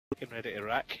out of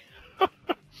Iraq.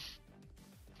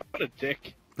 What a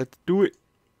dick. Let's do it.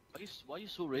 Why are you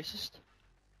so racist?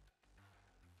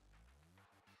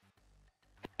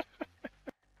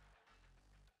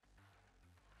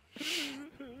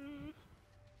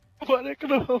 What I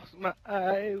can close my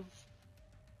eyes.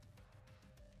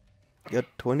 Got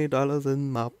 $20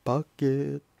 in my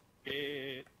pocket.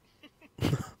 Yeah.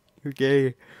 You're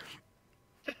gay.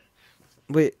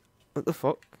 Wait, what the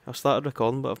fuck? I started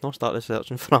recording, but I've not started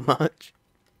searching for a match.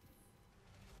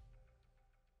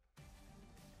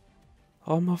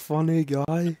 I'm a funny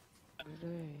guy.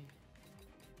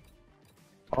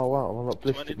 Oh wow, I'm not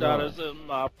blistered now. $20 in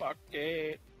my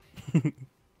pocket.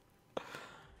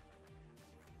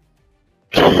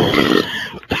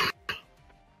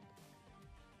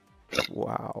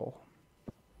 Wow.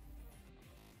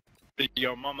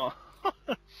 Your mama.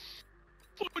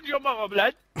 Food your mama,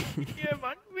 blood. Yeah,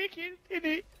 man, we can in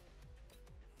it.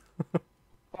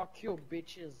 Fuck you,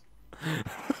 bitches.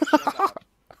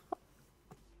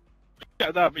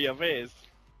 Shut up, your face.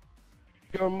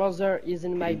 Your mother is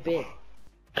in my bed.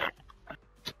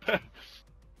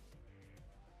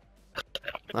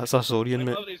 That's a Saurian, My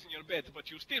mate. mother is in your bed, but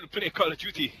you still play Call of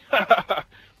Duty.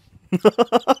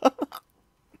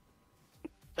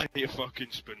 You fucking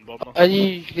spin bomber.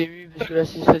 Allez, je l'ai vu parce que là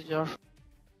c'est ça devient.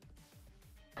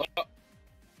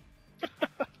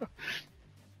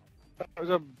 That was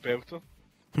a belter.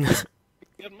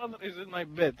 Your mother is in my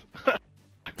bed. You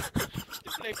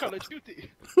play Call of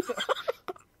Duty.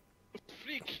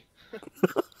 Freak.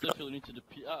 Definitely need to the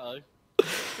PI.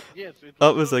 Yes, it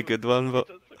That was a good one, but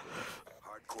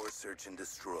Hardcore search and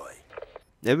destroy.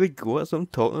 there we go. That's what I'm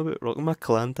talking about. Rocking my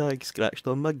clan tag scratched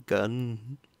on my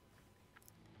gun.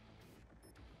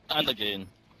 And again.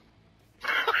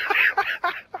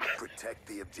 Protect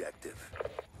the objective.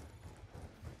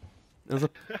 There's a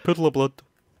puddle of blood.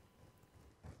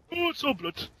 Oh, it's all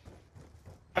blood.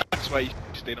 That's why you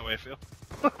staying away, Phil.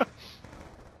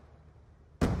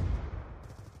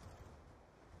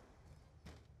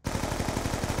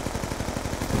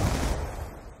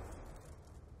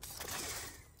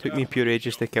 Took me pure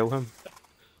ages to kill him.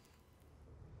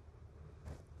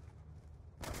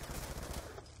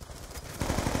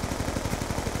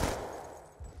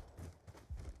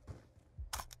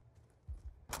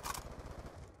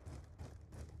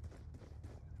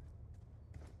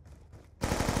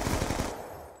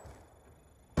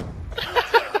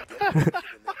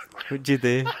 What'd you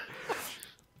do?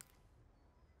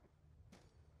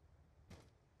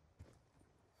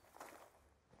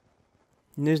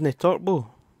 Using a turbo.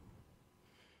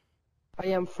 I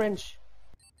am French.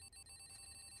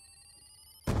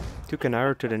 Took an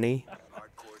arrow to the knee.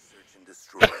 Hardcore search and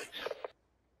destroy.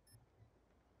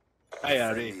 Hey, Defend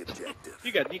Ari. the objective.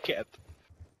 You got kneecap.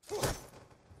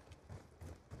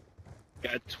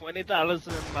 Got $20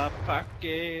 in my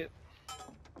pocket.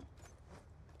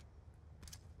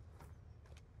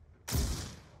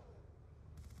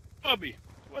 Bobby,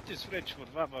 what is French for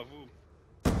va-va-vous?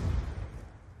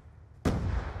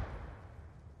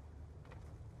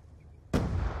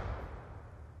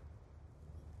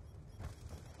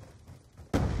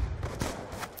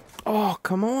 Oh,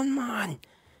 come on, man.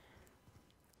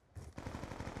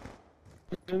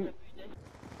 Alright,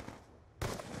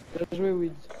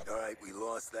 we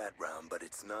lost that round, but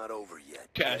it's not over yet.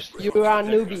 Cash. You are a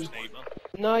newbie.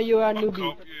 No, you are a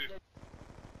newbie.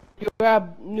 You are a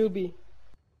newbie.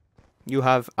 You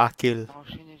have a kill.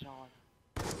 Enchaîner genre.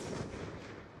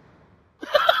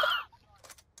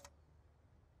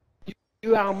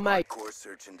 You are Mike. Hardcore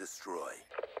search and destroy.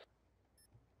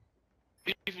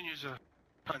 Even use a hand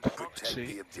Protect the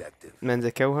foxy. objective. Means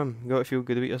to kill him. You gotta feel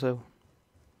good about yourself.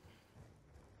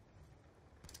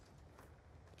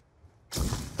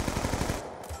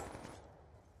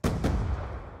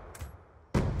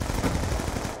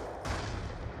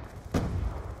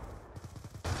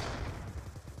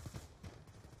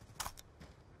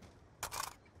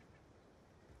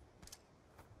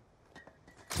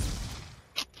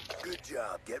 Good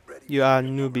job. Get ready. You are a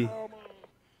newbie.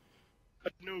 A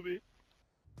newbie.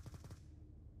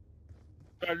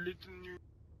 A little new.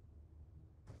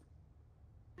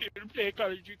 You play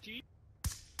Call of Duty?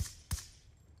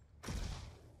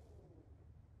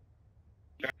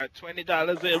 Got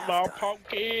 $20 in my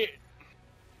pocket.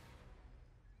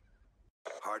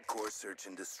 Hardcore search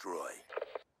and destroy.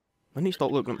 I need to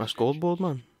stop looking at my scoreboard,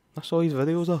 man. I saw his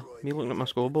videos of me looking at my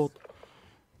scoreboard.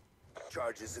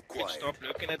 Charges You acquired. stop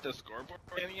looking at the scoreboard,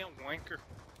 you wanker.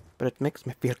 But it makes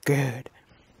me feel good.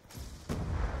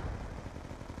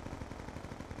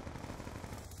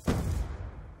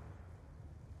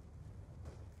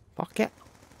 Fuck it.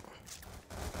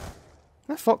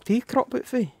 Where the fuck do you crop it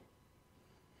for?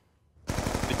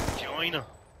 miner.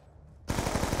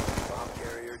 Bomb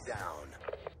carrier down.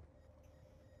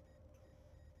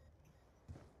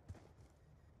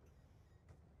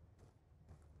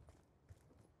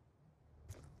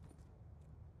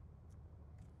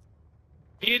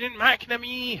 Aiden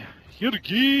McNamee! You're the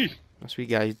key! That's what you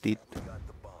guys did. Got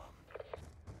the bomb.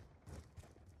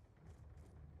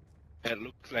 It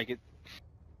looks like it.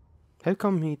 How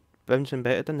come he bouncing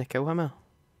better than they kill him?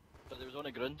 But there was on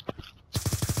the ground.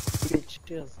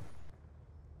 Cheers.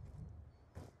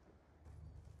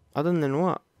 I didn't know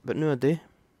it, but now I do.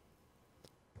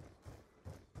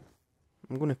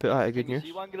 I'm going to put that to good You news.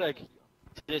 see one, Greg?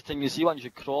 Today's thing, you see one, you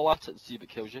should crawl at it and see if it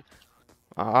kills you.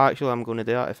 Actually, I'm going to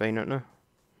do that to find out now.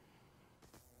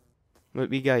 Look,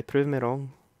 wee guy, prove me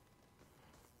wrong.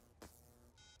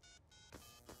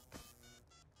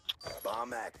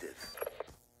 Bomb active.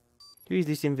 Who is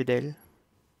this infidel?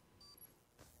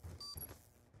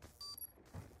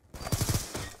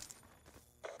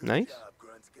 Nice. Good job,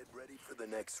 grunts. Get ready for the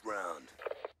next round.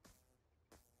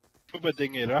 Put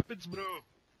dinge rapids, bro.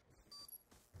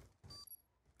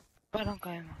 Parang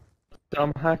kaya mo.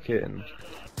 I'm hacking.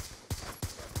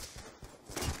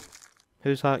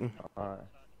 Who's hacking? Alright.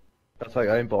 That's like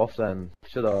aimbot off then.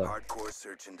 Should I? Hardcore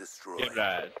search and destroy. Get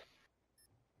right.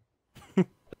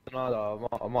 No,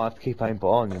 I might have to keep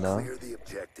aimbot on, you know. Clear the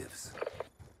objectives.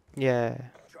 Yeah.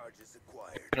 Charges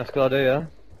acquired. That's good idea, yeah?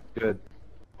 Good.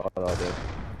 Good idea.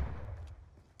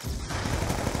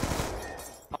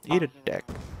 Eat a dick.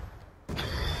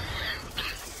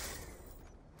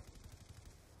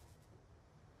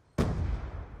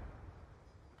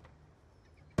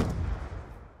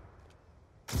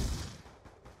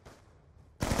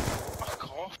 Fuck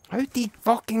off. How'd he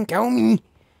fucking kill me?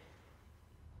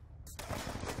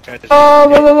 Oh,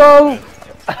 whoa, whoa,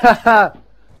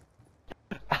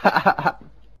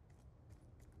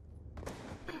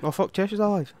 Oh fuck, Chesh is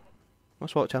alive.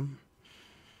 Let's watch him.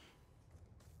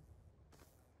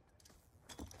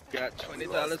 Got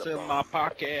 $20 in my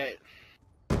pocket.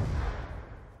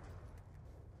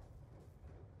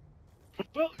 What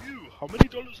about you? How many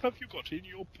dollars have you got in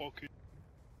your pocket?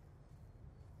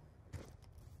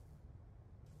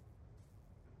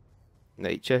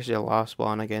 Right, Chesh is the last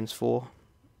one against 4.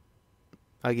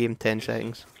 I gave him 10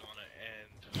 seconds.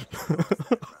 But it's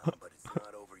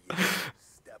not over yet.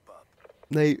 Step up.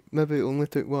 Right, maybe it only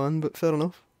took one, but fair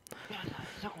enough.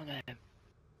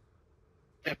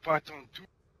 Et pas ton tout.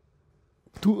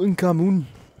 Tutankhamun.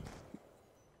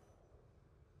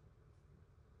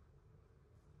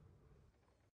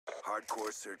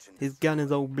 Hardcore search and His gun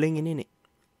is all blinging in it.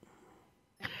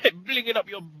 Blinging up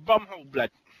your bumhole,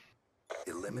 blood.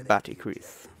 eliminate Batty the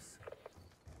Chris.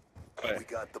 objectives. We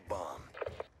got the bomb.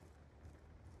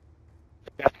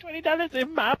 Got $20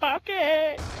 in my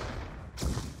pocket.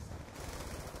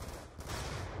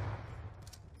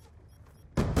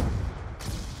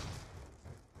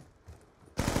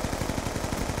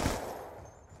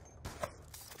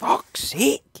 Fuck's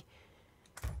sake!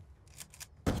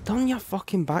 You done your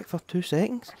fucking back for 2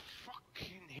 seconds?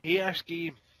 Fucking hate this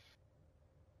game.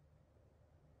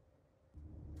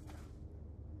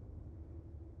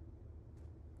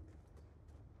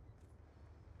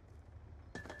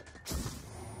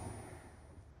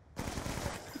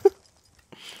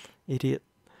 Idiot.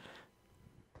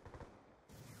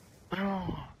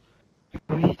 Non.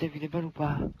 Oui, t'as vu les balles ou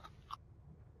pas?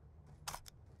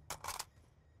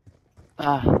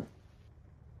 Ah.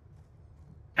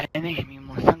 Eh mec, j'ai mis au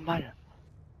moins 5 balles.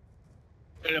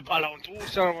 Le ballon tout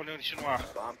ça, on est chinois.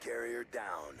 Bomb carrier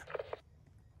down.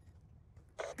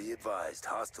 Be advised,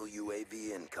 hostile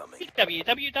UAV incoming.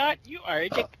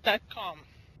 www.yourdick.com.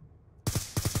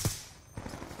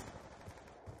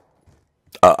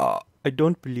 I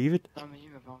don't believe it. Non mais il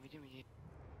m'a pas envie de me dire.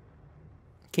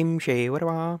 Kim Shea, what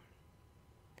about?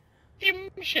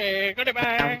 Kim Shea, T'as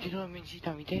goodbye. invité toi, Menji,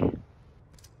 t'as invité?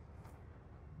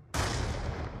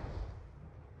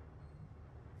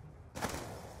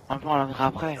 On en reviendra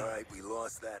après. Alright, we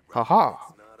lost that round. Haha.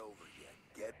 It's not over yet.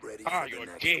 Get ready Ah, for the you're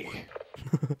next gay. one.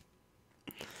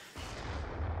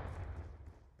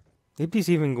 Nobody's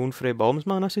even going for the bombs,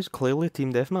 man. This is clearly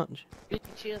team deathmatch.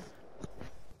 Cheers.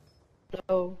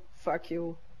 No, fuck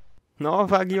you. No,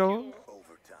 fuck you.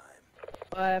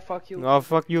 Overtime. Fuck you. No,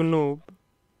 fuck you, noob.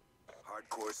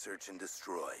 Hardcore search and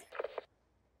destroy.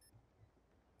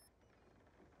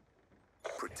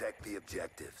 Protect the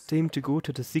objectives. Time to go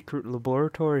to the secret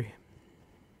laboratory.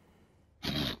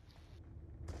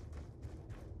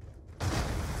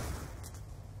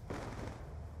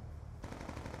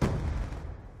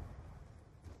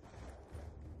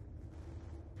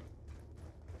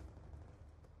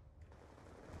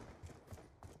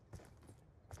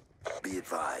 Be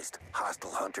advised,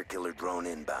 hostile hunter-killer drone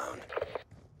inbound.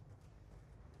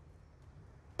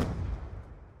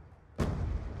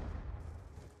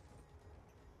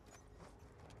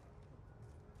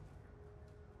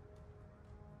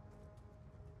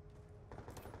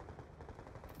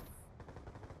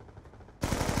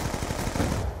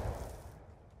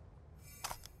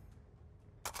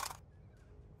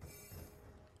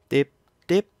 Dip,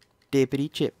 dip,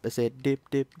 dippity chip. I said dip,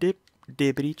 dip, dip,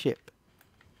 dippity chip.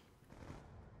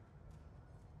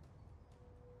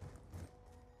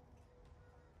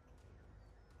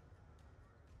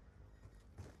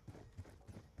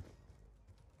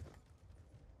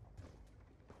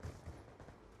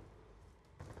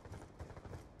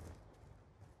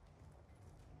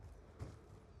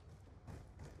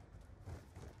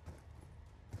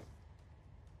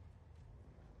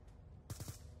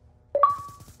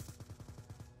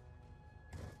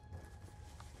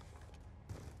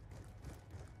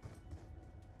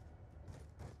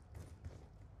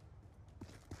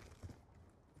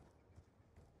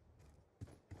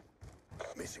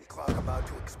 Mission clock about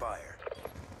to expire.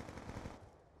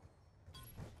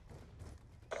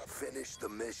 Finish the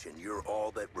mission. You're all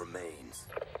that remains.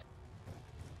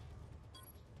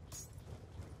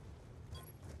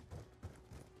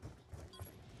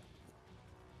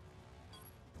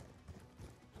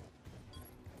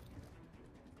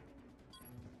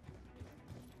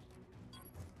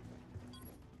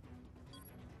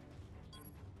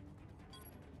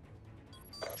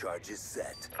 Charges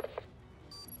set.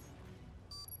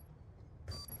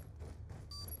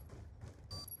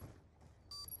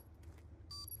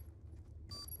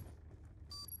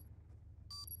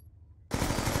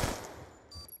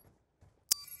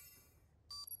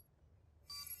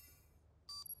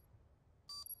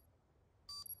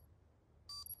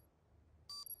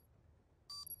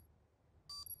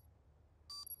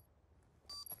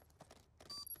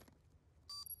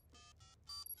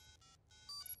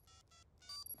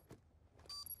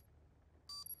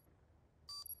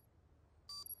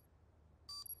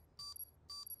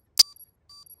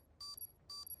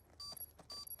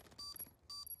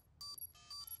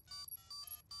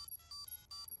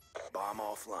 Bomb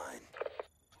offline.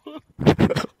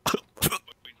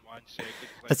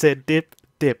 I said dip,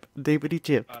 dip, dippity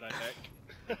chip.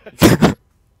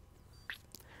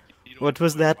 What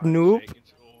was that, noob?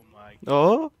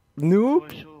 Oh,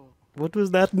 noob? What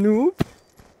was that, noob?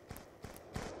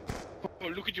 Oh,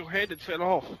 look at your head, it fell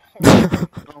off.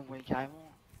 Non, ouais,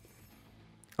 carrément.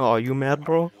 Oh, you mad,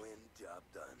 bro? Win, job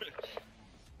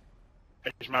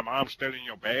done. Is my mom still in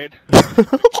your bed?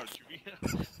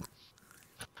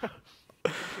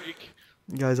 Freak.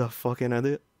 You guys are fucking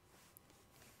idiot.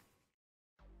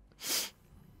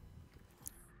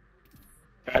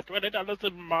 Got $20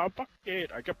 in my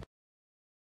pocket. I got